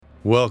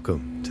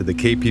Welcome to the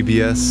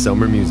KPBS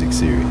Summer Music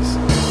Series.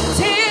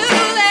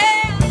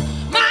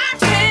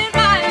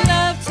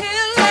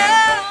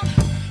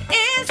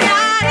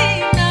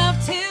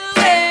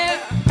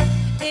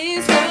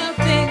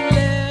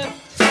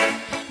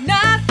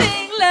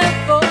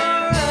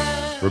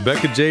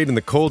 Rebecca, Jade, and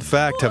the Cold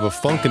Fact have a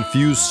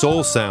funk-infused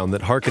soul sound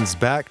that harkens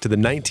back to the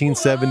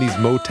 1970s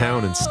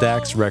Motown and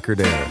Stax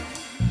record era.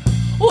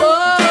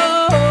 Whoa.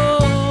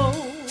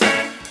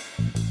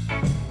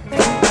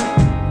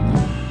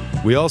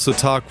 We also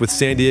talk with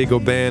San Diego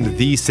band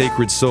The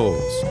Sacred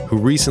Souls, who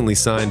recently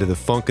signed to the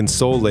funk and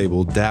soul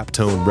label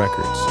Daptones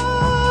Records.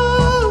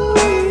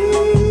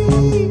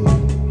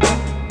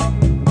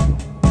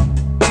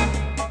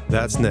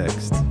 That's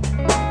next.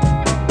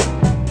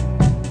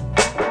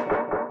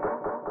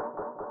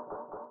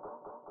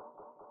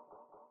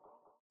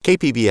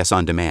 KPBS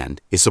On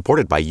Demand is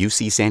supported by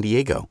UC San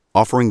Diego,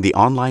 offering the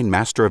online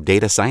Master of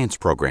Data Science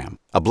program,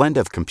 a blend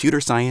of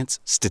computer science,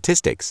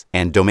 statistics,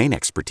 and domain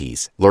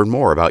expertise. Learn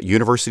more about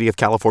University of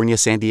California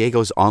San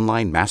Diego's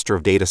online Master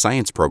of Data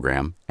Science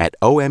program at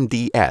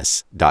omds.ucsd.edu.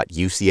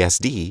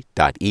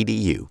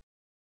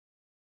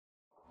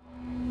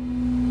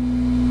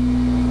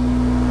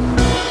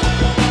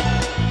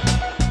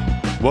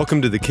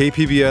 Welcome to the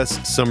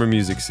KPBS Summer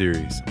Music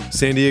Series,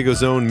 San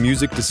Diego's own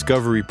music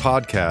discovery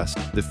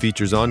podcast that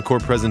features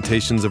encore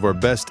presentations of our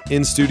best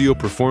in-studio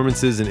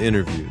performances and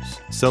interviews,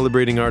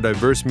 celebrating our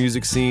diverse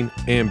music scene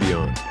and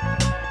beyond.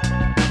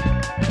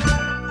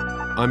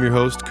 I'm your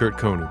host, Kurt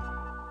Kohnen.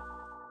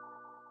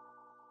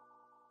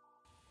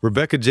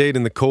 Rebecca, Jade,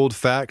 and the Cold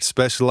Fact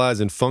specialize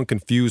in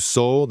funk-infused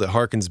soul that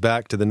harkens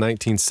back to the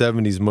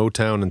 1970s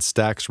Motown and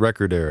Stax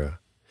record era.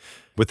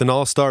 With an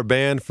all-star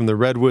band from the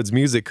Redwoods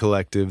Music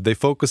Collective, they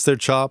focus their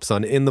chops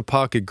on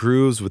in-the-pocket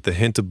grooves with a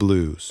hint of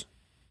blues.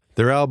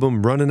 Their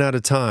album, Running Out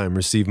of Time,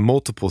 received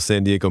multiple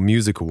San Diego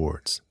Music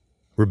Awards.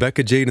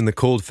 Rebecca, Jade, and the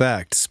Cold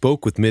Fact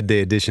spoke with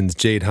Midday Edition's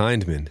Jade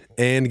Hindmon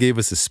and gave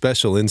us a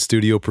special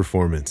in-studio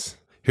performance.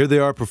 Here they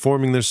are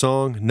performing their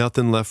song,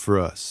 Nothing Left for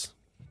Us.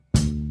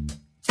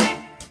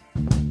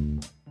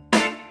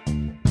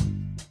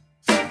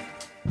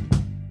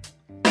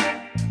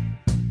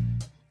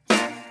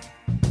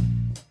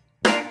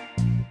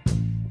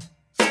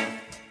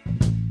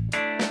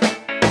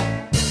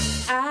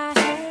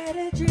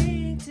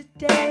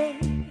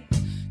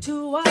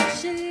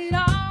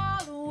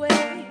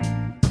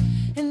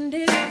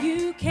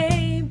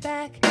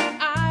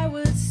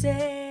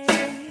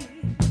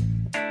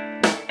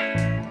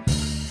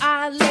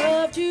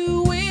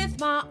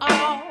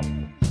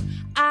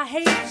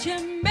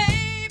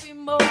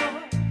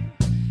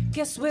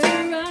 Guess we're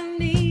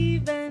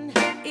uneven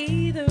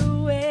either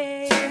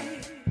way.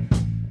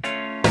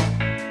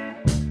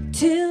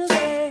 Till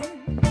then,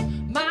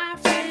 my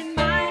friend,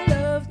 my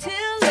love, till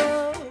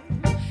love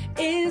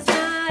is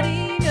not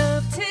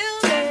enough,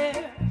 till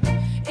there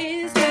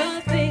is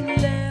nothing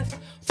left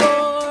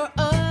for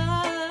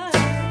us.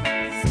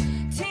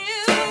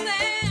 Till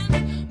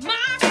then,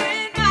 my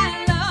friend,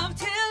 my love,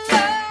 till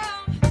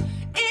love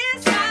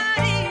is not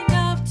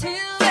enough,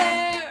 till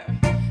there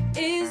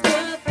is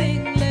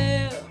nothing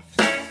left.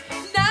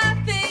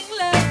 Nothing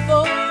left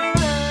for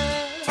us.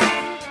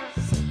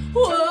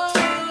 Whoa.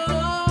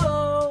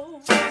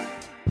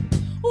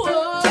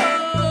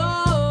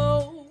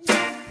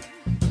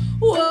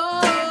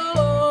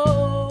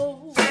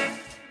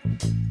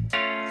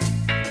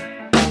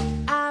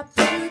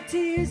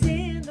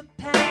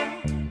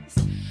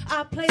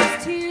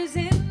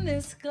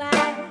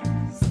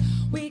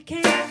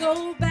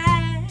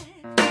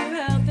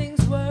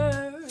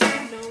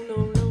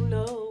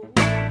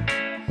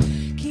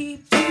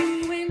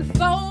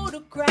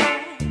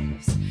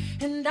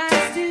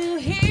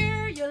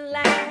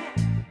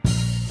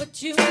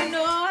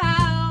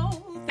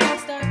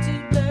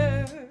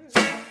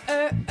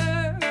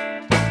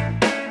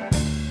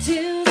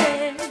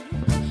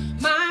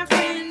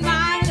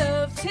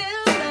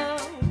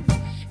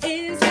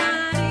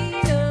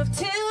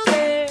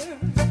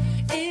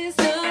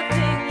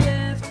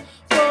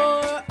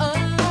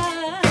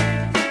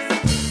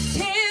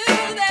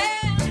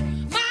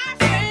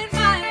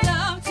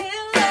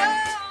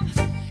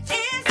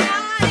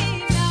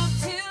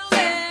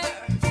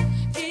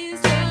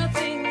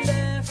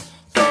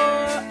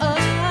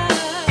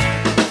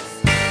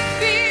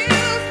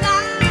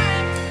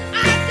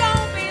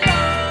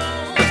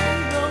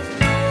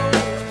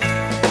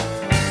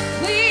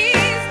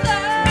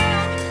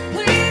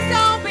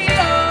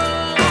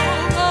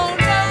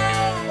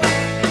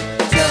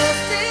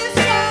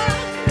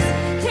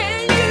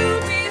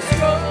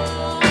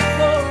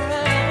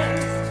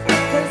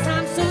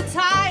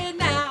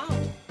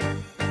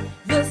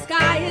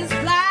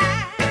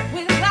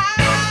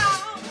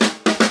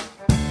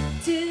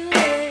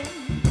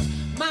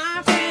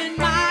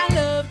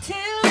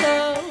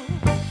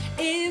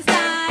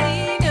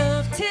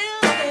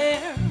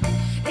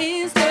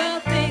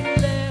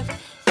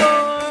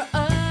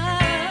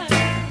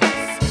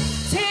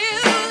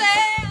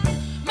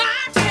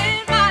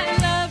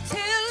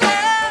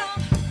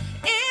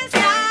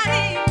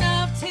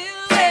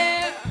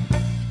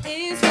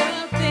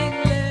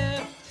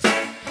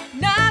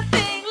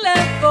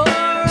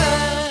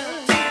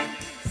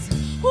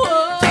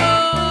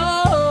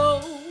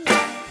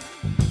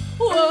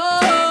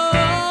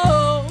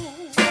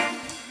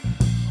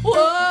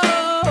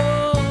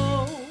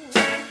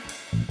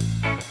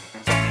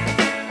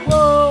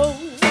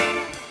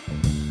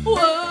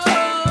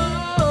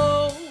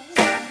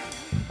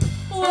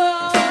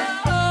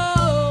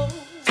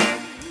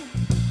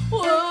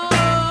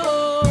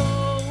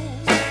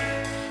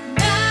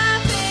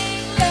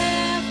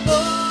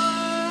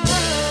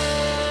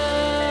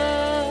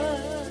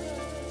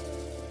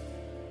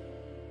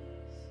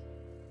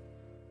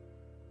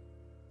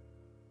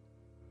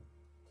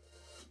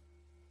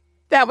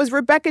 That was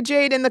Rebecca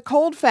Jade and the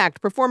Cold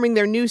Fact performing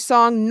their new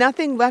song,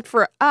 Nothing Left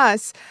for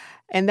Us.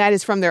 And that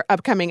is from their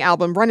upcoming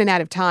album, Running Out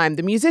of Time.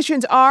 The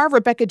musicians are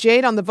Rebecca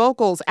Jade on the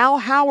vocals, Al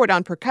Howard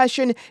on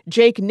percussion,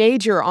 Jake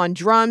Nager on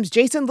drums,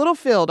 Jason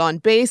Littlefield on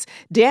bass,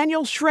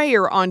 Daniel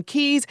Schreier on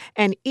keys,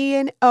 and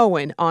Ian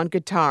Owen on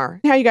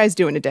guitar. How you guys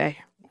doing today?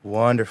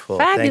 Wonderful.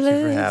 Fabulous.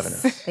 Thank you for having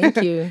us.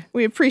 Thank you.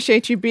 We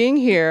appreciate you being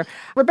here.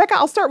 Rebecca,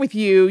 I'll start with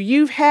you.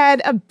 You've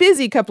had a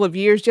busy couple of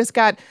years, just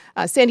got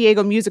a San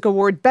Diego Music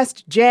Award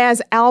Best Jazz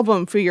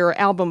Album for your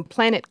album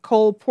Planet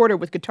Cole Porter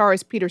with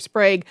guitarist Peter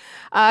Sprague.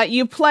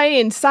 You play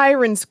in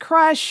Siren's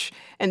Crush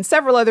and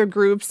several other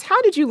groups. How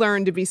did you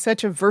learn to be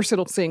such a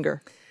versatile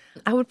singer?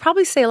 I would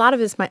probably say a lot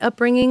of it is my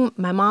upbringing.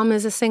 My mom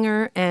is a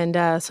singer,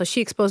 and so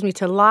she exposed me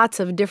to lots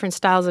of different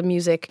styles of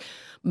music.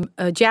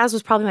 Jazz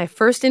was probably my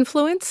first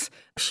influence.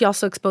 She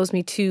also exposed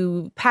me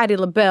to Patti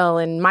LaBelle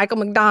and Michael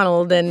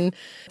McDonald and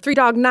Three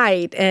Dog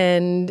Night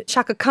and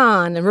Chaka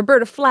Khan and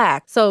Roberta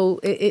Flack.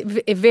 So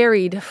it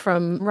varied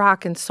from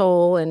rock and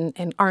soul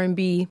and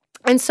R&B.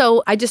 And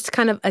so I just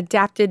kind of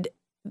adapted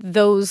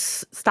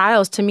those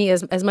styles to me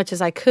as much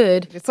as I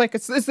could. It's like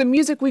it's the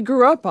music we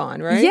grew up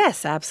on, right?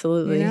 Yes,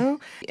 absolutely. You know?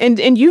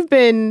 And you've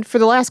been, for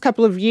the last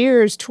couple of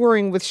years,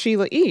 touring with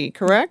Sheila E.,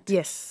 correct?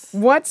 Yes.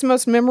 What's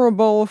most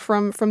memorable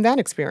from that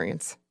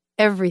experience?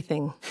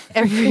 Everything.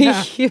 Every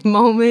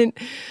moment.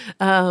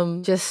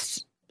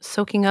 Just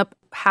soaking up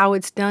how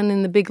it's done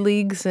in the big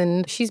leagues.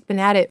 And she's been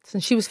at it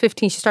since she was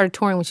 15. She started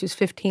touring when she was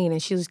 15,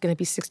 and she's going to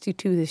be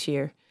 62 this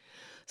year.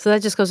 So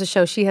that just goes to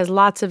show she has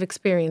lots of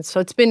experience. So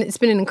it's been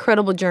an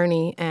incredible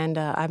journey, and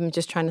I'm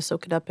just trying to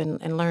soak it up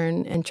and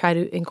learn and try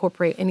to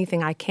incorporate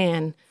anything I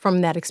can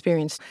from that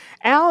experience.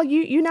 Al,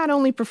 you not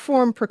only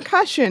perform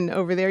percussion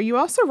over there, you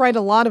also write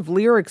a lot of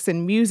lyrics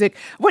and music.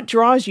 What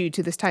draws you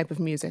to this type of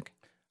music?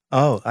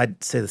 Oh,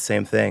 I'd say the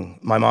same thing.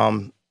 My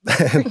mom,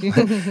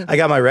 I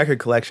got my record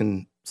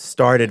collection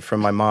started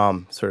from my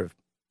mom, sort of,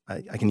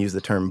 I can use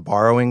the term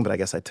borrowing, but I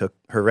guess I took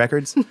her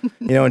records,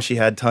 and she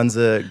had tons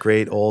of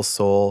great old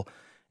soul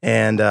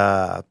and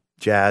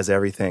jazz,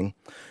 everything.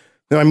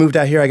 Then I moved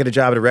out here, I get a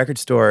job at a record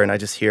store, and I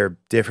just hear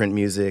different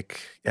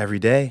music every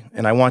day.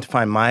 And I want to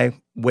find my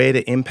way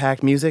to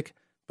impact music,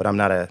 but I'm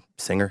not a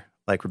singer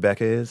like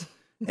Rebecca is.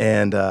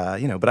 And,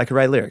 but I could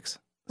write lyrics.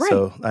 Right.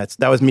 So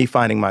that was me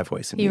finding my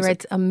voice in He music.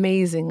 writes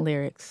amazing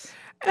lyrics.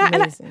 And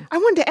I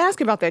wanted to ask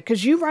about that,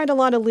 because you write a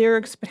lot of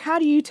lyrics, but how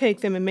do you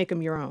take them and make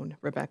them your own,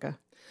 Rebecca?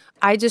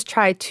 I just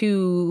try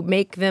to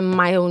make them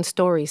my own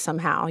story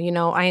somehow.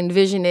 I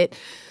envision it,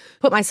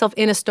 put myself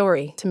in a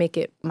story to make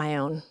it my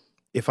own.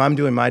 If I'm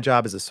doing my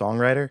job as a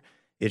songwriter,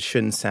 it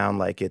shouldn't sound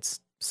like it's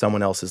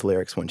someone else's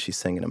lyrics when she's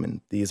singing them,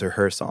 and these are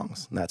her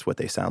songs, and that's what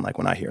they sound like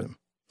when I hear them.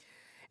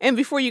 And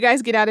before you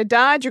guys get out of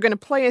Dodge, you're going to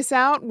play us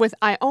out with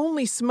I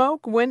Only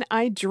Smoke When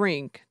I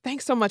Drink.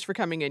 Thanks so much for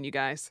coming in, you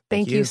guys.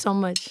 Thank you so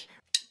much.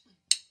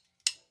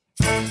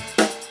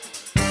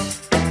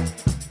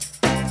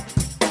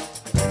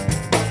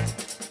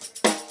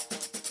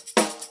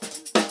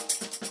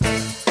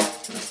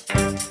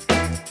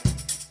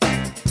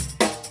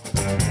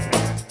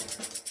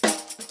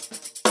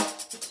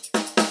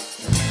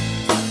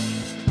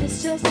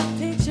 It's just a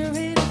picture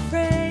in a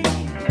frame.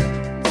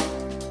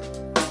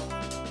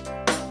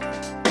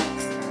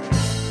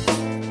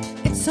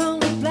 It's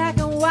only black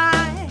and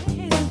white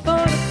and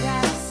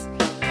photographs.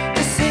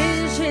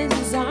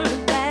 Decisions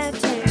aren't that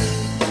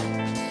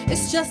tame.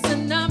 It's just a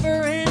number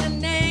and a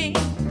name.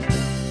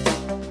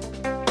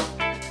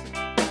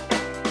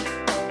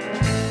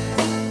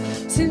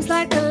 Seems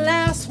like the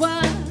last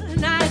one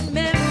I'd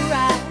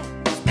memorized.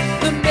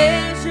 The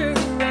measure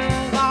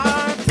of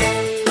our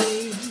fate.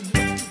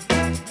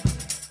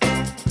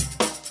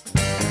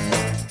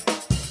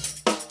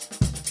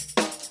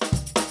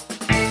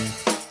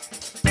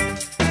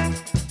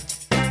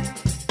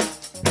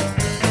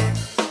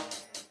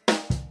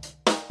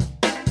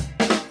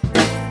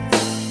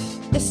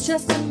 It's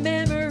just a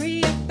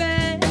memory at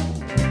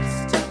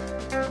best.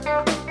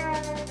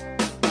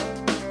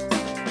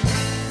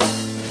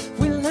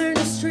 We learn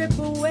to strip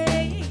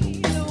away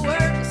the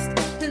worst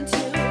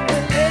until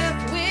we're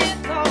left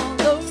with all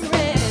the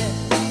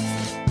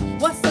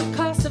rest. What's the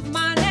cost of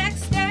my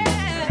next step?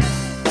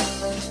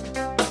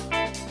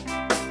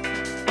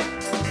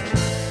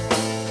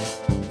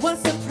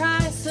 What's the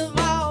price of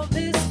all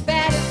this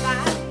bad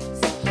advice?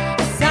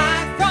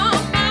 Aside from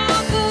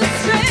all the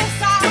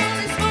stress, I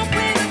only smoke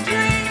when I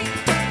drink.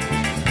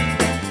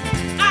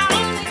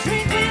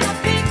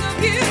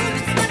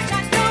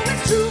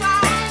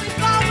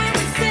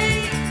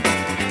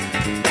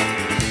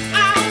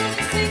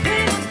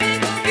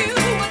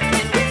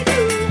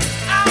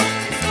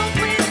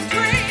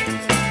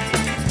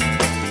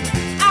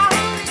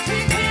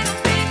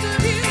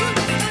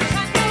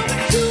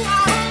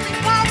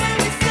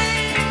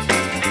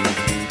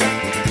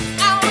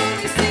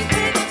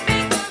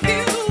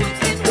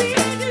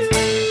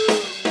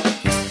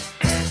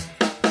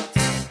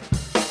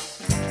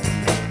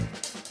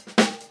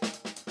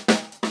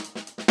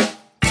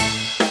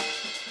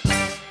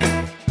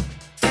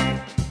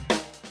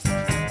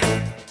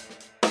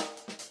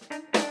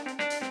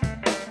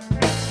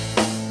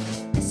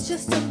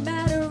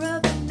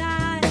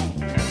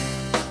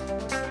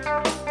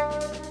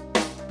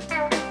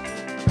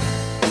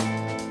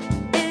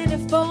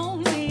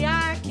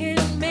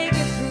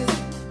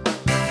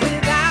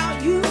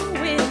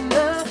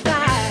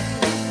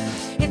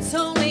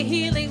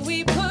 healing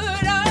we put on.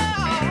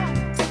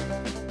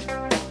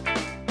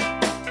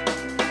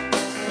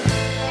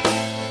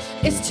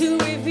 It's too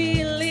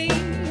revealing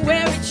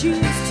where we choose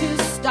to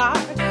start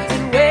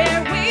and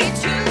where we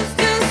choose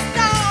to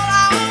stall.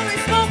 I only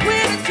smoke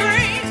when I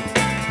drink.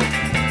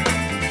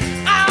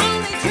 I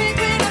only drink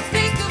when I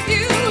think of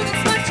you.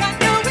 This much I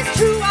know is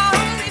true. I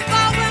only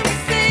fall when we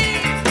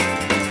sing.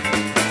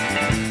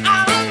 I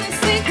only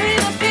sing when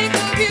I think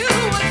of you.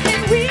 What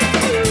can we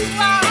do?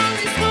 I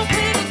only smoke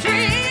when I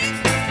drink.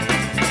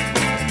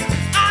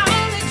 I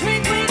only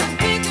drink when I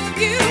think of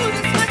you.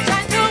 This much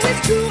I know is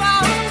true. I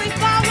only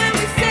fall when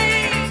we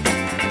sing.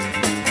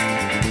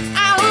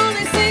 I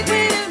only sing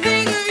when I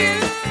think of you.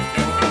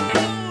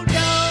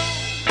 Don't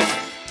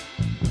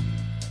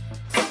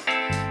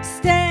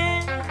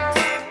stand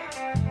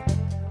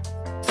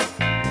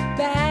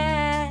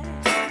back.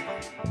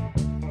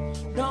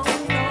 No,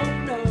 no,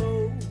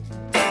 no.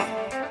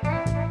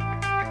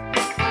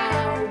 I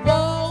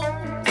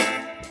won't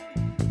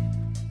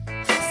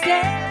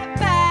step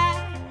back.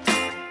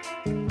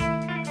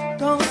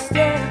 Don't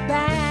step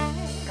back.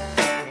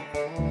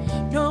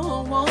 No,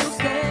 I won't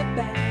step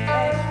back.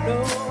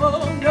 No,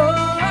 no, no.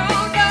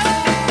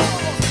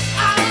 I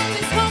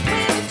only smoke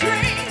when I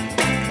drink.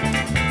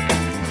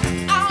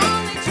 I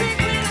only drink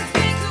when I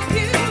think of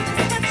you.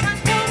 This much I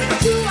know is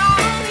true. I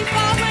only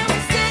fall when we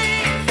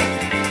sing.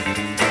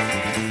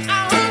 I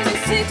only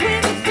sing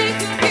when I think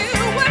of you.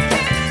 What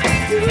can we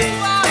do? I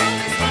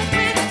only smoke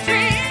when I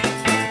drink.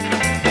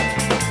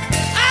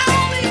 I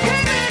only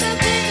drink when I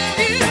think of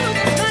you.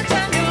 This much I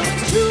know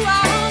is true. I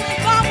only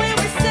fall when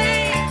we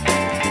sing.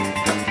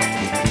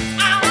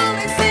 I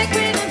only sing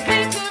when I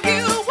think of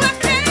you. What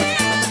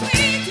can we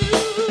do?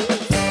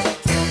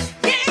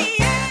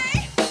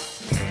 Yeah.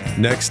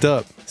 Next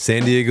up,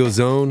 San Diego's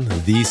own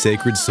The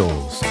Sacred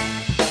Souls.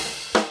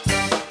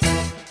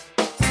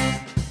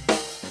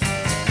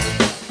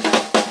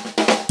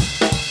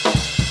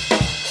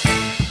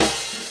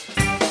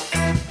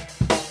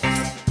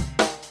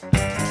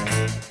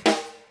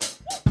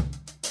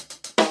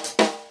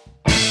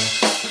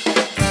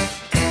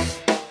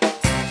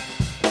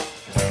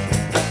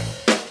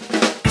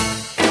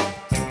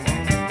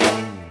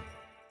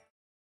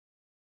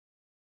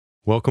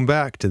 Welcome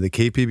back to the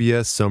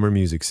KPBS Summer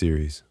Music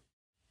Series.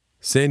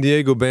 San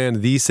Diego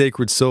band The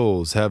Sacred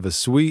Souls have a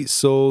sweet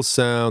soul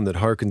sound that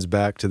harkens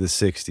back to the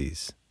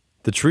 60s.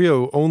 The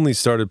trio only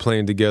started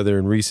playing together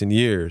in recent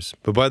years,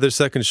 but by their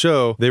second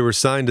show, they were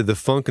signed to the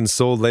funk and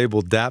soul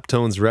label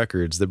Daptones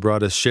Records that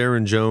brought us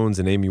Sharon Jones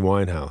and Amy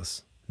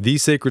Winehouse. The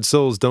Sacred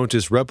Souls don't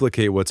just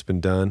replicate what's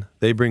been done,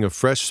 they bring a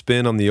fresh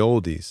spin on the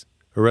oldies,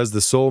 or as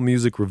the soul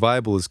music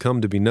revival has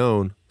come to be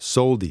known,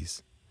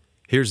 souldies.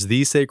 Here's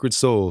The Sacred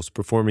Souls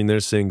performing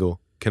their single,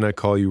 Can I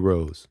Call You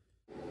Rose?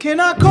 Can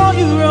I call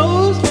you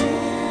Rose?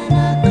 Can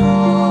I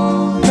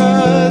call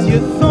 'cause your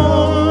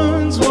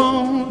thorns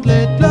won't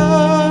let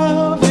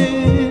love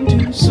in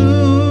too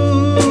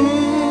soon.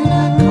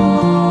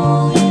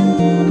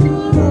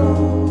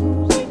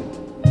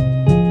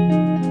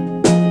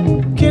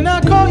 Can I call you Rose? Can I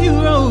call you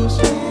Rose?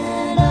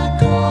 Can I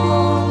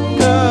call you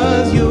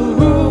 'cause your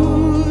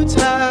roots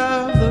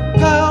have the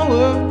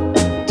power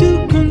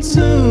to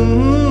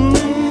consume.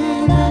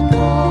 Can I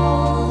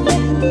call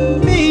you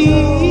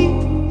me?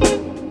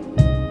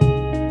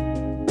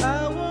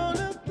 I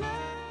wanna play.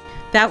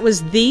 That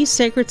was The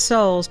Sacred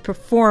Souls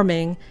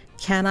performing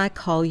Can I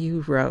Call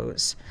You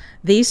Rose?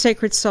 The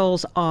Sacred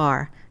Souls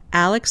are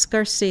Alex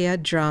Garcia,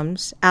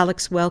 drums.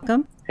 Alex,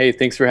 welcome. Hey,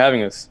 thanks for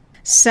having us.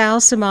 Sal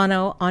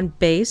Simano on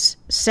bass.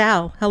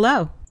 Sal,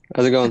 hello.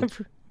 How's it going?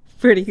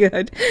 Pretty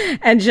good.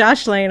 And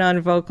Josh Lane on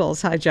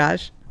vocals. Hi,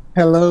 Josh.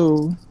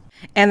 Hello.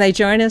 And they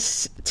join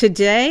us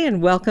today,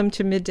 and welcome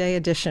to Midday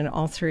Edition,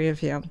 all three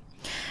of you.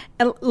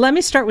 And let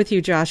me start with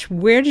you, Josh.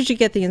 Where did you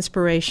get the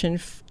inspiration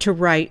to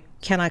write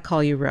Can I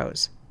Call You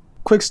Rose?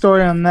 Quick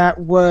story on that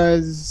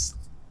was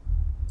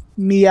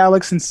me,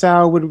 Alex, and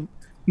Sal would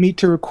meet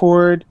to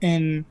record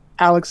in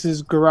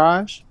Alex's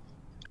garage.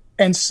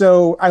 And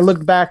so I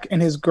looked back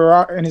in his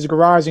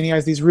garage, and he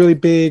has these really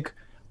big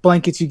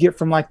blankets you get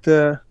from like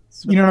the,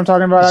 you know what I'm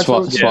talking about?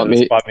 Swap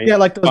meet. Yeah,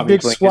 like those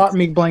big swap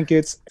meet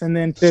blankets. And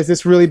then there's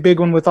this really big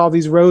one with all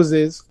these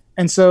roses.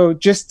 And so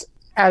just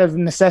out of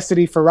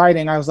necessity for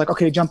writing, I was like,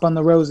 okay, jump on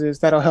the roses.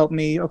 That'll help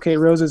me. Okay,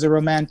 roses are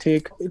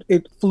romantic.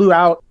 It flew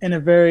out in a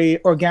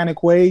very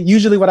organic way.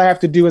 Usually what I have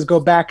to do is go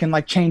back and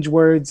like change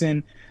words,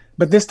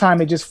 but this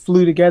time it just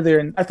flew together.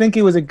 And I think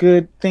it was a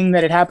good thing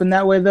that it happened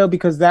that way, though,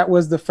 because that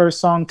was the first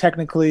song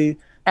technically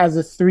as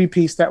a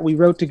three-piece that we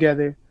wrote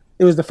together.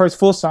 It was the first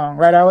full song,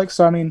 right, Alex?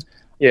 So, I mean,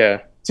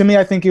 Yeah. to me,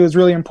 I think it was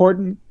really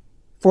important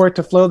for it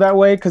to flow that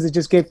way because it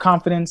just gave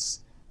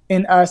confidence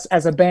in us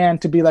as a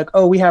band to be like,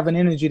 oh, we have an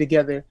energy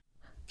together.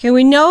 Okay,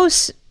 we know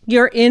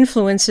your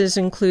influences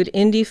include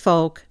indie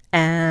folk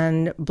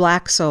and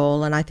black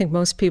soul, and I think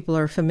most people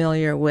are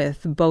familiar with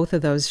both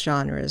of those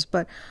genres,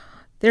 but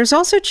there's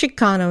also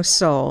Chicano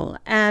soul.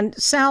 And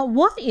Sal,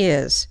 what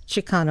is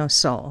Chicano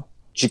soul?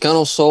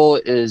 Chicano soul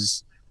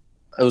it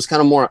was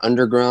kind of more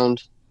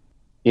underground.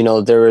 You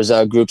know, there was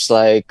groups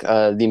like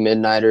the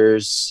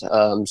Midnighters,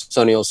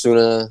 Sonny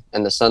Osuna,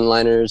 and the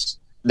Sunliners.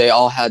 They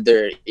all had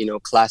their, you know,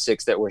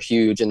 classics that were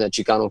huge in the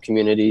Chicano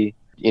community.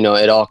 You know,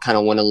 it all kind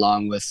of went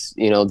along with,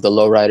 you know, the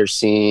lowrider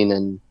scene,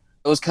 and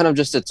it was kind of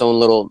just its own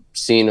little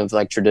scene of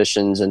like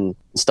traditions and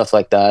stuff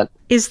like that.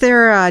 Is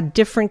there a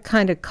different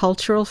kind of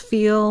cultural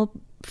feel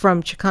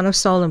from Chicano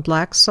soul and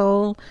black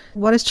soul?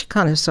 What is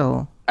Chicano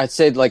soul? I'd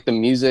say like the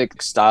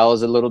music style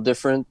is a little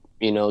different.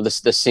 You know, the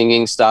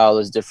singing style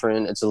is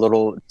different. It's a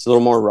little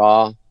more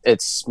raw.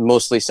 It's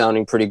mostly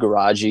sounding pretty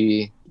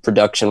garagey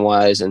production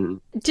wise.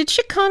 And did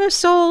Chicano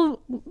soul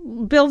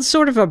build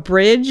sort of a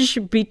bridge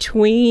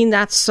between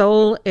that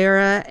soul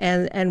era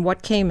and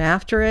what came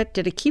after it?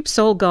 Did it keep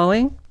soul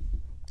going,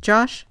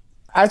 Josh?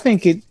 I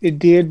think it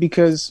did,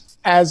 because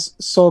as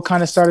soul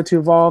kind of started to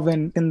evolve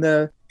in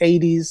the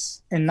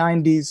 80s and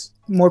 90s,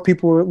 more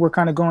people were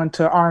kind of going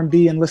to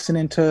R&B and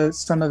listening to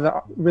some of the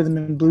rhythm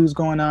and blues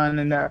going on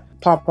and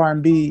pop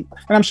R&B.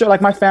 And I'm sure, like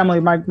my family,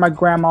 my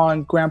grandma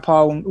and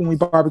grandpa, when we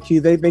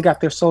barbecue, they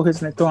got their soul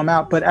hits and they throw them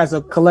out. But as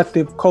a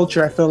collective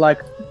culture, I feel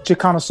like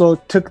Chicano soul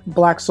took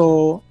black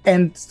soul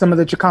and some of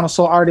the Chicano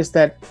soul artists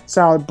that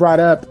Sal brought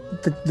up,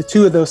 the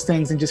two of those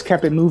things, and just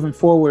kept it moving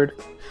forward.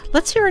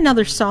 Let's hear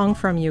another song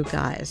from you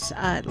guys.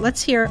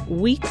 Let's hear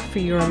Weak for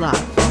Your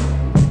Love.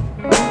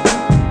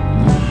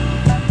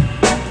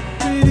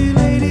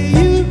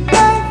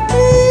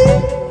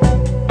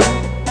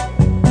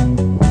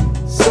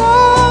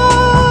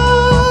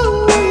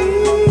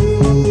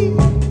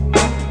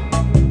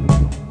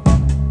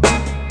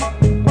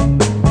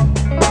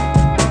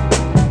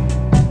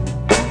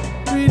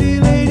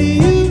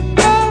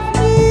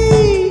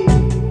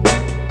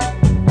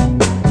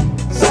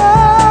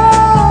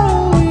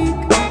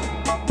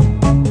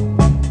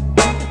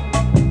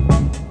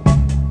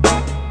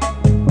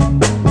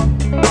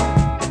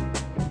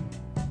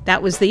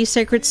 That was The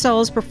Sacred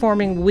Souls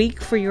performing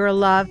Weak for Your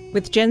Love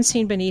with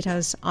Jensine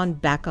Benitez on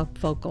backup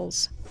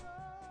vocals.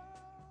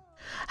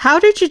 How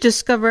did you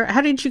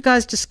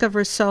guys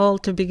discover soul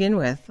to begin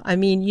with? I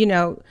mean, you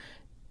know,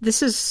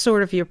 this is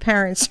sort of your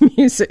parents'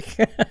 music.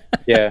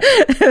 Yeah.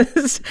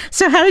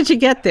 So how did you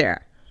get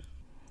there?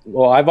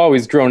 Well, I've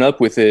always grown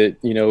up with it.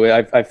 You know,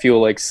 I feel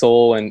like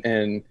soul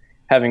and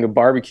having a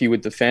barbecue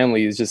with the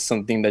family is just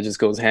something that just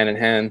goes hand in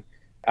hand.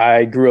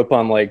 I grew up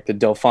on like the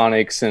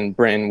Delphonics and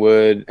Brenton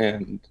Wood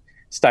and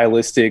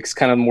Stylistics,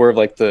 kind of more of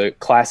like the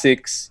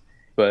classics.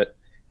 But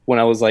when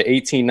I was like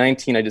 18,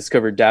 19, I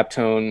discovered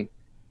Daptone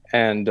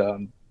and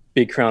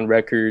Big Crown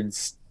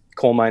Records,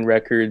 Coal Mine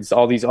Records,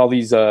 all these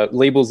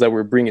labels that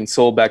were bringing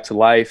soul back to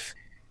life,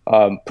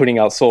 putting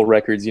out soul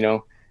records, you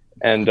know.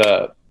 And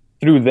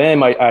through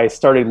them, I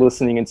started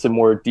listening into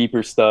more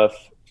deeper stuff.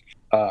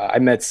 I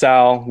met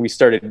Sal. We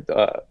started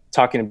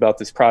talking about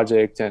this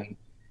project and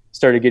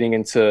started getting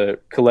into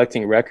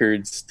collecting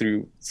records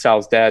through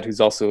Sal's dad,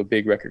 who's also a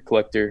big record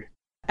collector.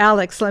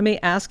 Alex, let me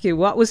ask you,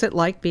 what was it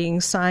like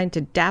being signed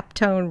to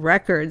Daptone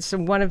Records,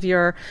 one of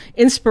your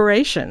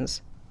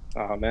inspirations?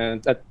 Oh man,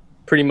 that's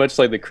pretty much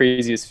like the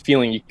craziest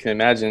feeling you can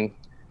imagine.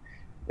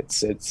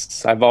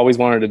 I've always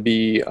wanted to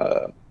be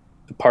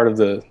part of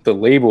the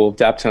label of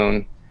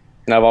Daptone,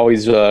 and I've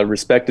always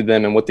respected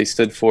them and what they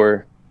stood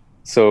for.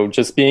 So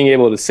just being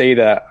able to say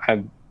that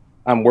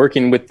I'm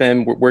working with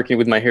them, working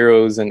with my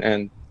heroes,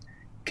 and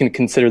can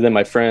consider them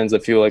my friends, I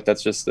feel like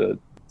that's just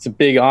it's a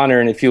big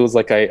honor, and it feels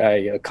like I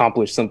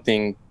accomplished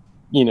something,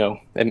 you know,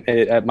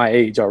 at my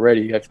age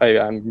already.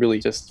 I'm really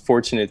just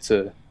fortunate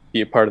to be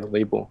a part of the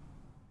label.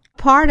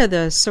 Part of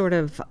the sort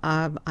of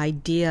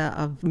idea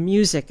of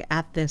music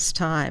at this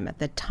time, at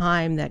the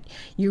time that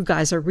you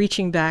guys are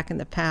reaching back in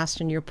the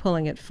past and you're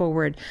pulling it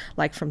forward,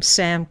 like from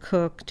Sam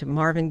Cooke to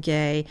Marvin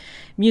Gaye,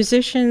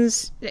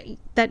 musicians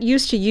that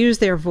used to use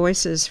their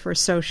voices for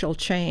social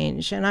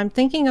change. And I'm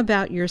thinking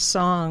about your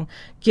song,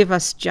 Give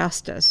Us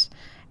Justice.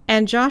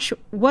 And Josh,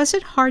 was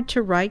it hard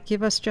to write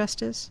Give Us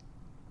Justice?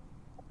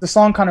 The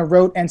song kind of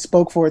wrote and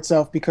spoke for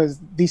itself because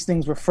these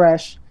things were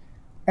fresh.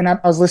 And I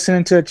was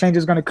listening to Change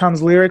Is Gonna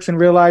Come's lyrics and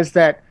realized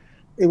that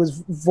it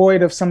was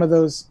void of some of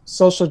those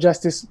social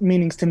justice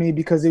meanings to me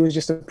because it was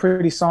just a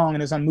pretty song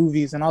and it was on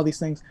movies and all these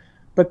things.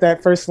 But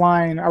that first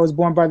line, I was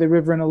born by the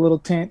river in a little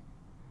tent.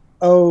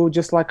 Oh,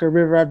 just like a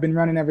river, I've been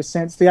running ever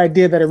since. The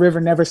idea that a river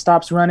never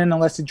stops running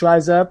unless it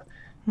dries up.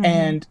 Mm-hmm.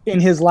 And in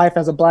his life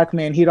as a black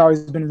man, he'd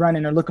always been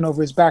running or looking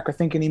over his back or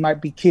thinking he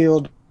might be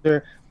killed,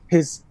 or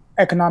his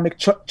economic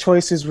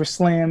choices were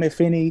slim,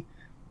 if any.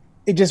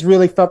 It just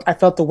really I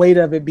felt the weight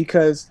of it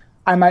because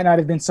I might not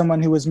have been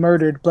someone who was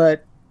murdered,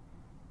 but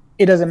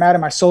it doesn't matter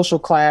my social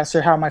class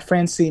or how my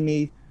friends see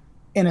me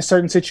in a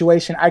certain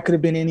situation. I could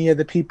have been any of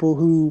the people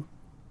who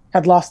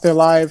had lost their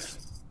life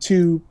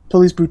to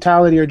police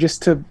brutality or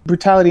just to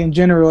brutality in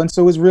general. And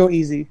so it was real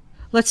easy.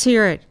 Let's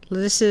hear it.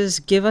 This is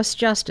Give Us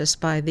Justice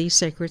by The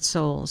Sacred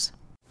Souls.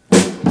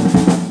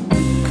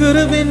 Could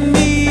have been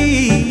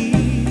me.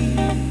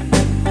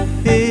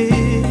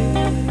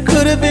 It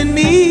could have been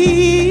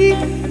me.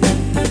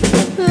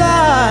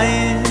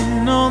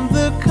 on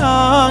the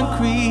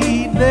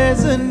concrete,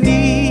 there's a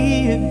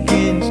knee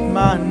against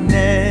my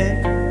neck.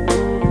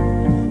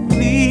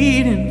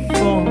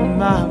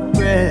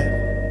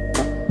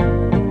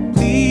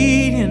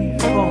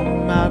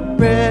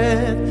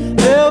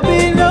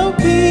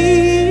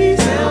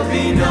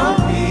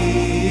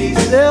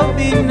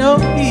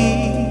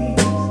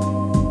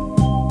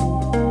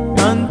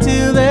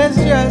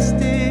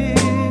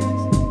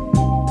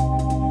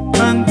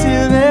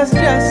 there's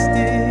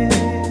justice.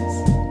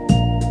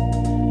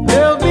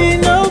 There'll be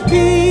no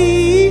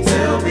peace.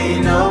 There'll be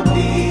no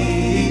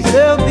peace.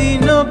 There'll be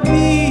no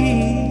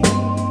peace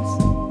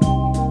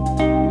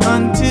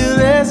until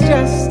there's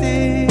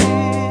justice.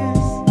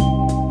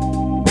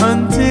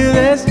 Until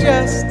there's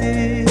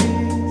justice.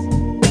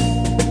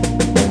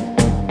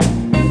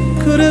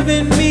 Could have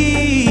been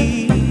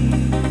me.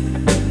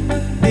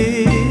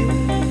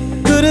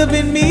 It could have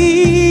been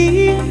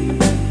me.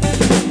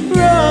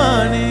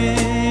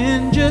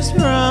 Running, just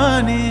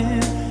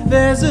running.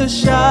 There's a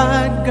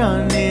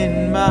shotgun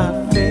in my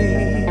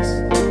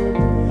face.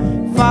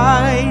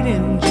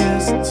 Fighting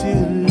just to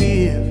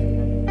live.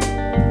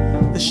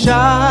 The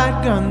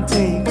shotgun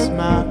takes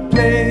my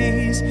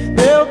place.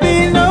 There'll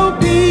be no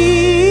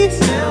peace.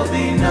 There'll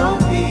be no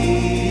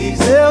peace.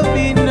 There'll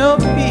be no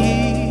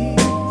peace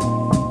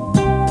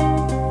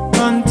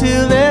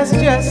until there's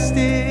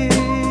justice.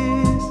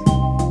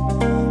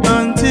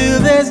 Until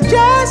there's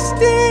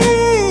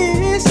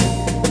justice.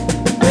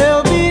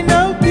 There'll be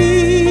no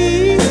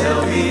peace.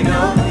 There'll be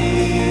no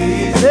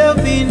peace.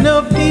 There'll be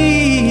no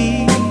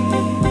peace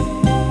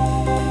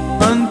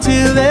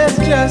until there's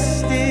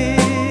justice.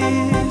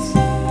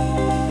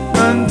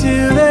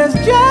 Until there's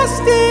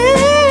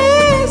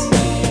justice.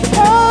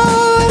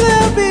 Oh,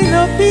 there'll be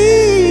no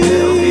peace.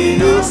 There'll be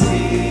no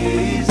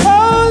peace.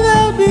 Oh,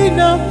 there'll be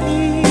no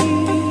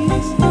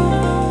peace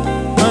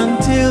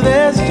until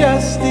there's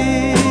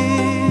justice.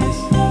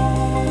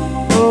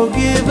 Oh,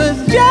 give us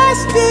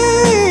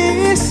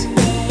justice.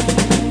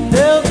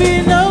 There'll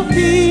be no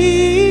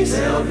peace.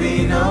 There'll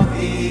be no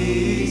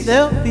peace.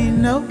 There'll be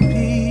no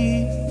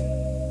peace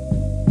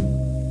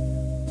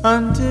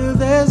until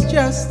there's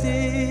justice.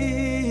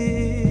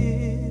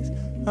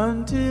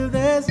 Until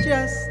there's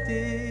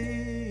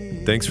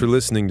justice. Thanks for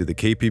listening to the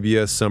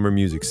KPBS Summer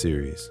Music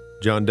Series.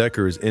 John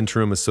Decker is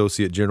Interim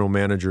Associate General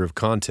Manager of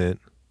Content,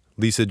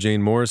 Lisa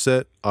Jane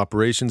Morissette,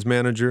 Operations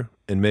Manager,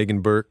 and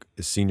Megan Burke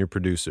is Senior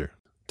Producer.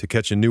 To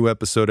catch a new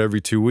episode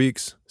every 2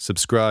 weeks,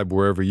 subscribe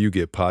wherever you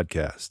get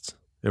podcasts.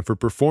 And for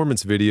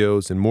performance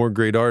videos and more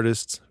great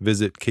artists,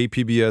 visit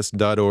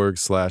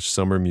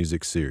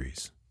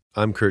kpbs.org/summermusicseries.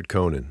 I'm Kurt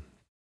Kohnen.